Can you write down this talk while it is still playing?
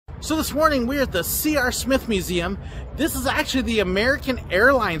So this morning we're at the C.R. Smith Museum. This is actually the American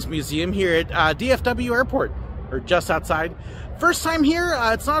Airlines Museum here at DFW Airport, or just outside. First time here,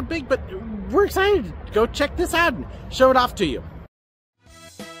 it's not big, but we're excited. Go check this out and show it off to you.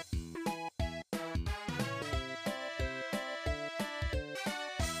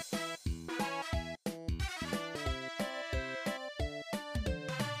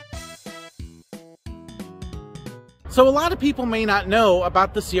 So a lot of people may not know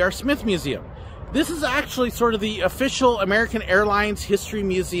about the C.R. Smith Museum. This is actually sort of the official American Airlines History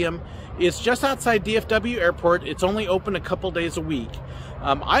Museum. It's just outside DFW Airport. It's only open a couple days a week.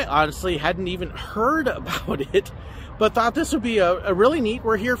 I honestly hadn't even heard about it, but thought this would be a really neat.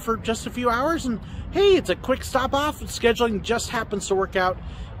 We're here for just a few hours, and hey, it's a quick stop off. Scheduling just happens to work out.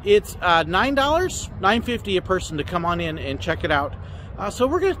 It's $9, $9.50 a person to come on in and check it out. So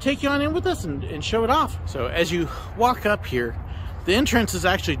we're going to take you on in with us and show it off. So as you walk up here, the entrance is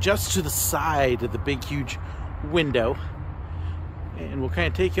actually just to the side of the big, huge window. And we'll kind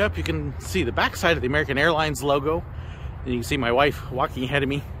of take you up. You can see the back side of the American Airlines logo. And you can see my wife walking ahead of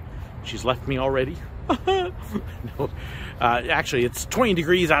me. She's left me already. No, actually, it's 20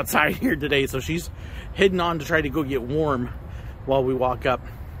 degrees outside here today, so she's heading on to try to go get warm while we walk up.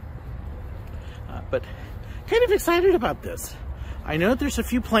 But kind of excited about this. I know there's a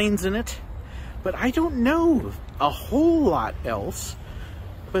few planes in it, but I don't know a whole lot else.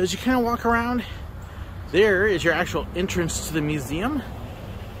 But as you kind of walk around, there is your actual entrance to the museum.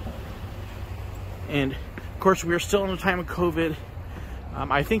 And of course, we're still in a time of COVID.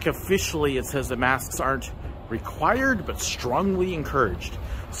 I think officially it says that masks aren't required, but strongly encouraged.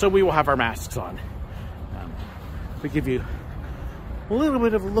 So we will have our masks on. We give you a little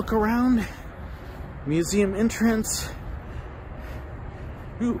bit of a look around. Museum entrance.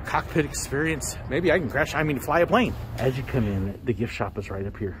 Ooh, cockpit experience. Maybe I can fly a plane. As you come in, the gift shop is right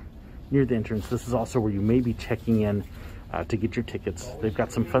up here near the entrance. This is also where you may be checking in to get your tickets. They've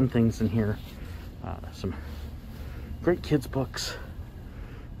got some fun things in here. Some great kids books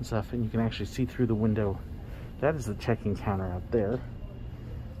and stuff. And you can actually see through the window. That is the check-in counter out there.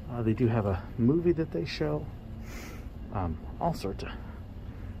 They do have a movie that they show. All sorts of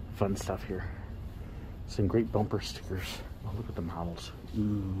fun stuff here. Some great bumper stickers. Oh, look at the models.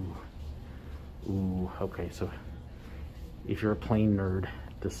 Ooh. Ooh, okay, so if you're a plane nerd,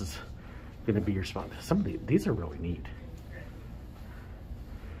 this is going to be your spot. Some of these are really neat.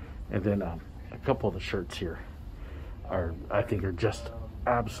 And then a couple of the shirts here I think are just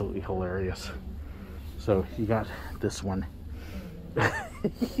absolutely hilarious. So you got this one. There.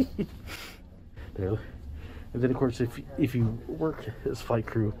 And then of course, if you work as flight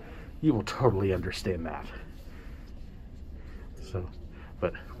crew, you will totally understand that. So,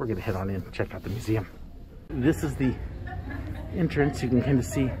 but we're gonna head on in and check out the museum. This is the entrance. You can kind of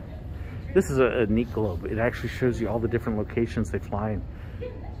see, this is a neat globe. It actually shows you all the different locations they fly in.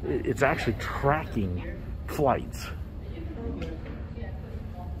 It's actually tracking flights.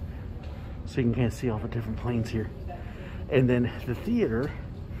 So you can kind of see all the different planes here. And then the theater,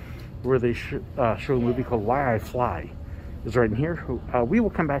 where they show a movie called Why I Fly, is right in here. We will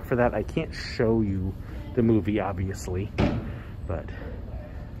come back for that. I can't show you the movie, obviously, but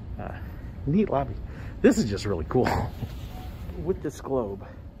neat lobby. This is just really cool. With this globe,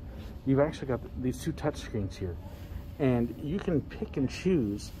 you've actually got these two touch screens here, and you can pick and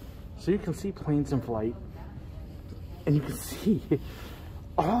choose. So you can see planes in flight, and you can see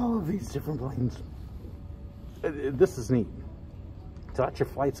all of these different planes. This is neat. So that's your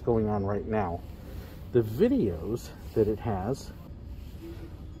flights going on right now. The videos that it has,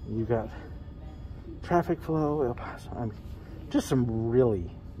 you got traffic flow, El Paso, just some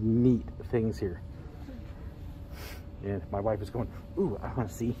really neat things here. And my wife is going, ooh, I want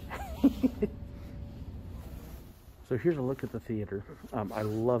to see. So here's a look at the theater. I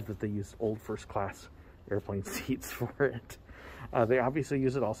love that they use old first class airplane seats for it. They obviously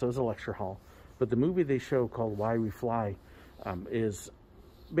use it also as a lecture hall. But the movie they show called Why We Fly is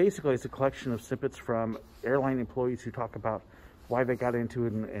basically it's a collection of snippets from airline employees who talk about why they got into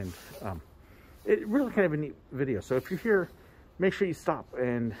it, and it really kind of a neat video. So if you're here, make sure you stop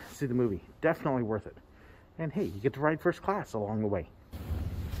and see the movie. Definitely worth it. And hey, you get to ride first class along the way.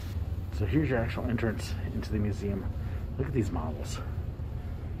 So here's your actual entrance into the museum. Look at these models.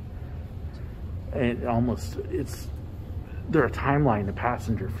 And they're a timeline, a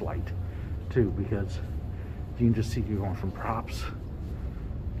passenger flight too, because you can just see you going from props,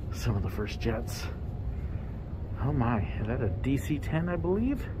 some of the first jets. Oh my, is that a DC-10, I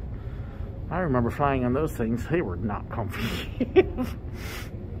believe? I remember flying on those things. They were not comfy.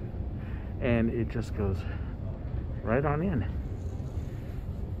 And it just goes right on in.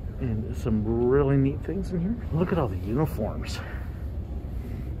 And some really neat things in here. Look at all the uniforms.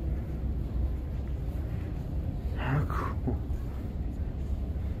 How cool.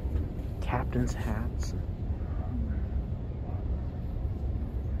 Captain's hats.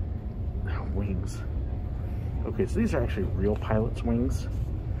 Wings. Okay, so these are actually real pilot's wings.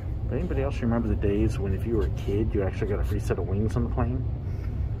 But anybody else remember the days when if you were a kid, you actually got a free set of wings on the plane?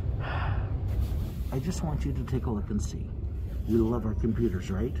 I just want you to take a look and see. We love our computers,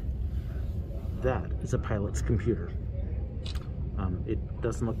 right? That is a pilot's computer. It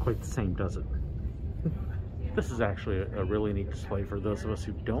doesn't look quite the same, does it? This is actually a really neat display for those of us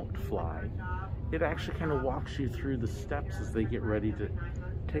who don't fly. It actually kind of walks you through the steps as they get ready to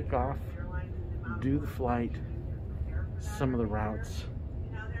take off, do the flight, some of the routes,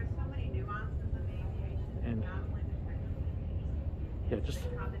 and yeah, just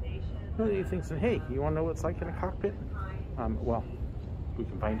really things. And hey, you want to know what it's like in a cockpit? Well, we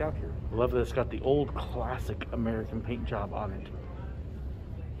can find out here. I love that it's got the old classic American paint job on it.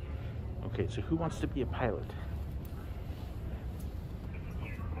 Okay, so who wants to be a pilot?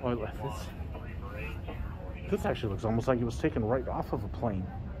 Oh, I love this. This actually looks almost like it was taken right off of a plane.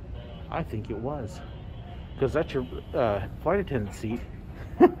 I think it was. Because that's your flight attendant seat.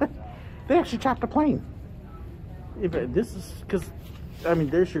 They actually chopped a plane. This is because, I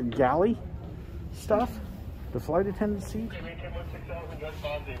mean, there's your galley stuff, the flight attendant seat.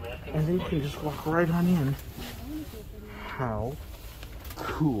 And then you can just walk right on in. How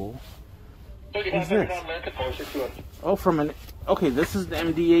cool is this? Oh, okay, this is the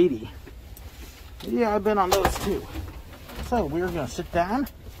MD-80. Yeah, I've been on those too. So we're gonna sit down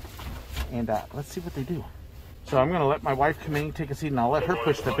and let's see what they do. So I'm gonna let my wife come in and take a seat, and I'll let her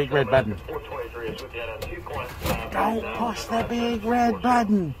push the big red button. Don't push the big red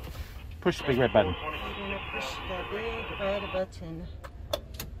button. Push the big red button. You're gonna push the big red button.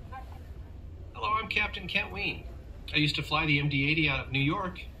 Hello, I'm Captain Kent Ween. I used to fly the MD-80 out of New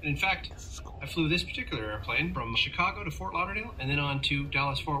York, and in fact, Cool. I flew this particular airplane from Chicago to Fort Lauderdale and then on to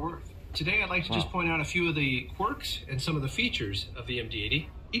Dallas-Fort Worth. Today, I'd like to just point out a few of the quirks and some of the features of the MD-80.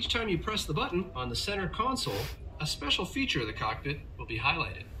 Each time you press the button on the center console, a special feature of the cockpit will be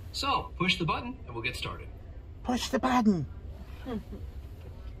highlighted. So, push the button and we'll get started. Push the button.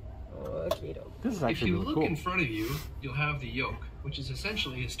 Okay, This is If actually you really look cool. in front of you, you'll have the yoke, which is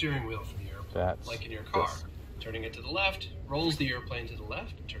essentially a steering wheel for the airplane, like in your car. Yes. Turning it to the left rolls the airplane to the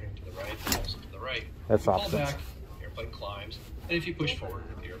left, and turning it to the right rolls it to the right. That's If you pull opposites. back, the airplane climbs, and if you push forward,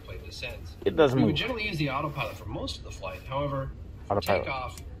 the airplane descends. It doesn't We move. would generally use the autopilot for most of the flight. However, for Autopilot.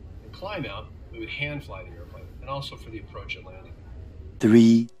 takeoff and climb out, we would hand fly the airplane, and also for the approach and landing.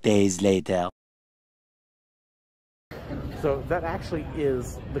 3 days later. So that actually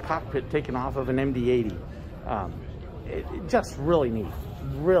is the cockpit taken off of an MD-80. It just really neat,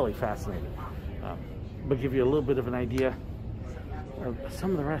 really fascinating. But give you a little bit of an idea of some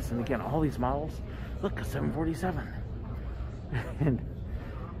of the rest. And again, all these models, look, a 747.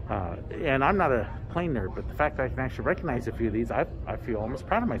 and I'm not a plane nerd, but the fact that I can actually recognize a few of these, I feel almost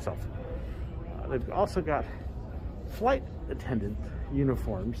proud of myself. They've also got flight attendant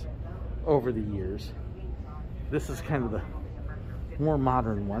uniforms over the years. This is kind of the more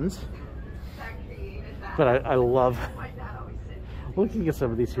modern ones. But I love looking at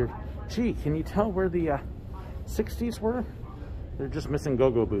some of these here. Gee, can you tell where the 60s were? They're just missing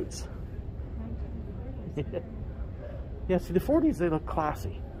go-go boots. Yeah, see, the 40s, they look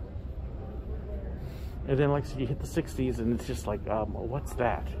classy. And then, like, so you hit the 60s, and it's just like, what's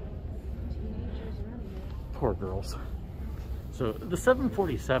that? Poor girls. So the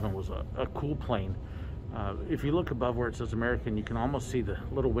 747 was a cool plane. If you look above where it says American, you can almost see the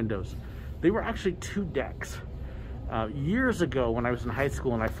little windows. They were actually 2 decks. Years ago, when I was in high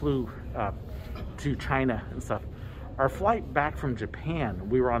school and I flew to China and stuff, our flight back from Japan,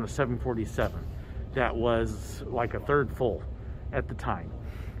 we were on a 747 that was like a third full at the time.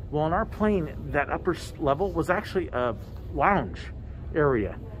 Well, on our plane, that upper level was actually a lounge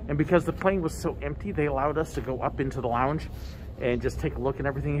area. And because the plane was so empty, they allowed us to go up into the lounge and just take a look and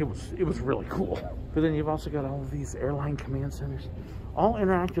everything. It was really cool. But then you've also got all of these airline command centers, all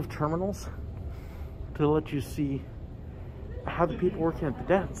interactive terminals to let you see how the people working at the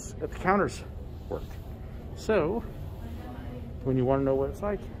desks, at the counters work. So when you want to know what it's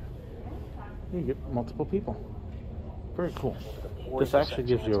like, you get multiple people. Very cool. This actually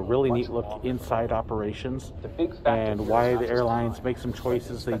gives you a really neat look inside operations and why the airlines make some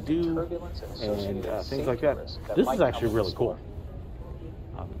choices they do and things like that. This is actually really cool.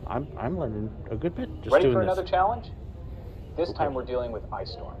 I'm learning a good bit just Ready doing for this. another challenge? This time we're dealing with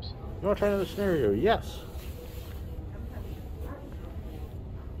ice storms. You want to try another scenario? Yes.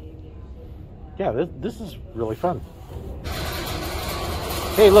 Yeah, this is really fun.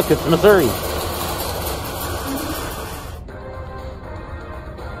 Hey, look, it's Missouri.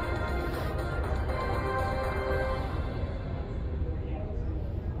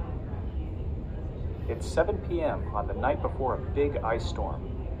 It's 7 p.m. on the night before a big ice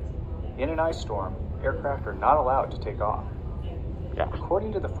storm. In an ice storm, aircraft are not allowed to take off. Yeah.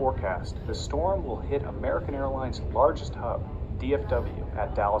 According to the forecast, the storm will hit American Airlines' largest hub, DFW,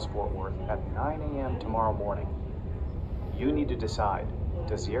 at Dallas-Fort Worth at 9 a.m. tomorrow morning. You need to decide,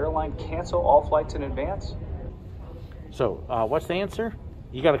 does the airline cancel all flights in advance? So, what's the answer?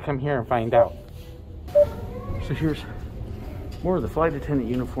 You got to come here and find out. So here's more of the flight attendant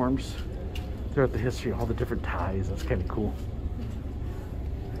uniforms throughout the history, all the different ties. That's kind of cool.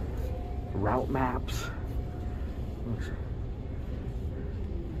 Route maps.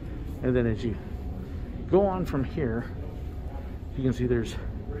 And then as you go on from here, you can see there's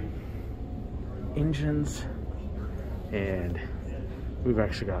engines, and we've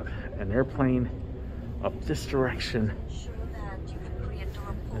actually got an airplane up this direction.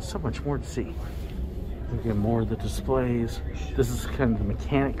 There's so much more to see. We get more of the displays. This is kind of the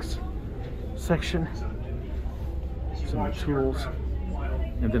mechanics section. Some of the tools.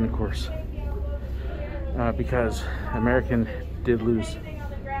 And then of course, because American did lose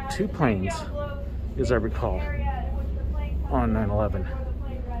 2 planes, as I recall, on 9/11,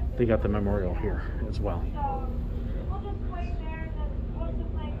 they got the memorial here as well.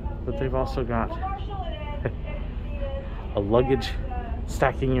 But they've also got a luggage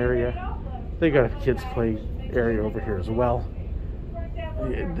stacking area. They got a kids play area over here as well.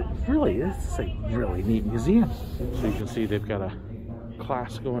 Really, it's a really neat museum. So you can see they've got a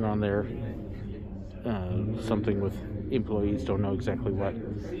class going on there. Something with employees, don't know exactly what.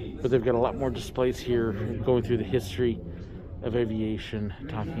 But they've got a lot more displays here going through the history of aviation,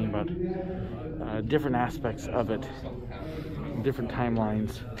 talking about different aspects of it, different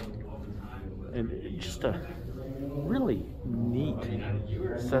timelines, and just a really neat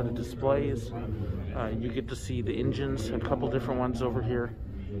set of displays. You get to see the engines, a couple different ones over here,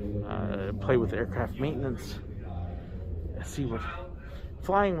 play with aircraft maintenance, see what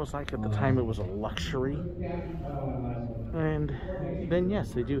flying was like at the time. It was a luxury. And then yes,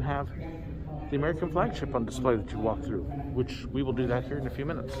 they do have the American flagship on display that you walk through, which we will do that here in a few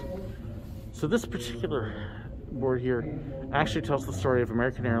minutes. So this particular board here actually tells the story of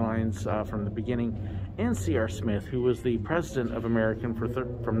American Airlines from the beginning, and C.R. Smith, who was the president of American from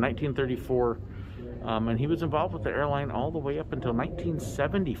 1934, and he was involved with the airline all the way up until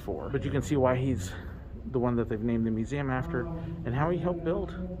 1974. But you can see why he's the one that they've named the museum after, and how he helped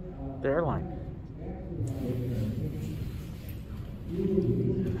build the airline.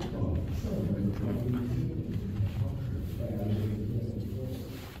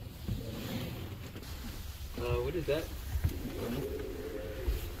 What is that?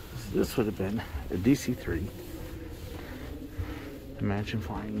 This would have been a DC-3. Imagine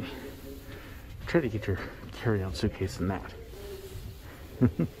flying. Try to get your carry-on suitcase in that.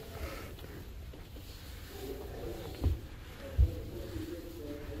 And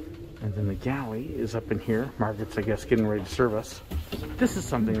then the galley is up in here. Margaret's, I guess, getting ready to serve us. This is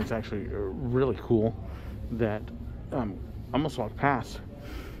something that's actually really cool that I almost walked past.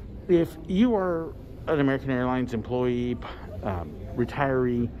 If you are an American Airlines employee,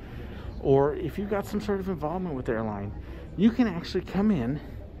 retiree, or if you've got some sort of involvement with the airline, you can actually come in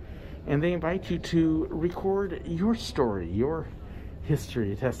and they invite you to record your story, your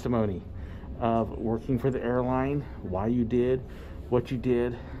history, testimony of working for the airline, why you did, what you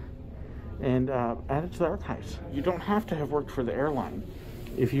did, and add it to the archives. You don't have to have worked for the airline.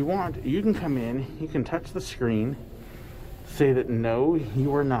 If you want, you can come in, you can touch the screen, say that no,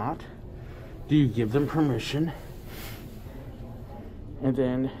 you are not. Do you give them permission? And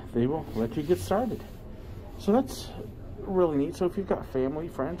then they will let you get started. So that's really neat. So if you've got family,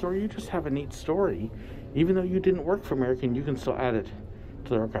 friends, or you just have a neat story, even though you didn't work for American, you can still add it to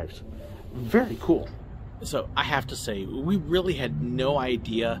the archives. Very cool. So I have to say, we really had no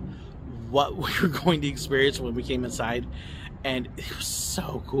idea what we were going to experience when we came inside, and it was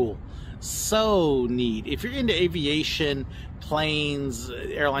so cool, so neat. If you're into aviation, planes,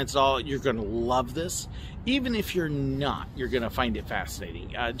 airlines, and all, you're going to love this. Even if you're not, you're going to find it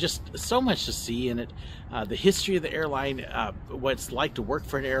fascinating. Just so much to see in it. The history of the airline, what it's like to work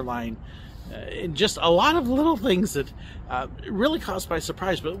for an airline, and just a lot of little things that really caught us by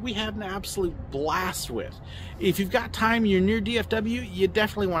surprise, but we had an absolute blast with. If you've got time, you're near DFW, you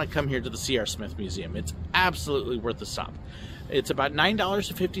definitely want to come here to the C.R. Smith Museum. It's absolutely worth the stop. It's about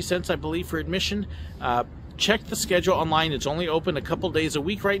 $9.50, I believe, for admission. check the schedule online. It's only open a couple days a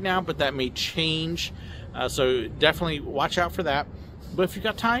week right now, but that may change. So definitely watch out for that. But if you've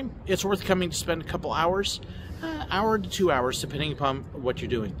got time, it's worth coming to spend a couple hours, hour to 2 hours, depending upon what you're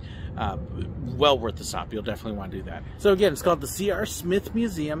doing. Well worth the stop. You'll definitely want to do that. So again, it's called the C.R. Smith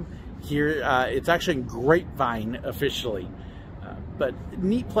Museum here. It's actually in Grapevine officially. But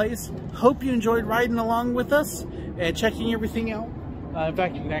neat place. Hope you enjoyed riding along with us and checking everything out. In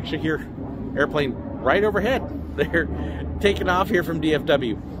fact, you can actually hear airplane right overhead. They're taking off here from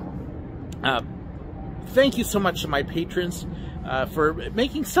DFW. Thank you so much to my patrons for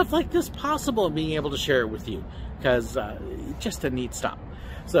making stuff like this possible and being able to share it with you, because just a neat stop.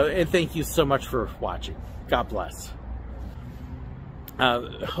 So, and thank you so much for watching. God bless.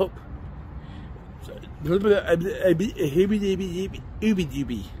 Hope. So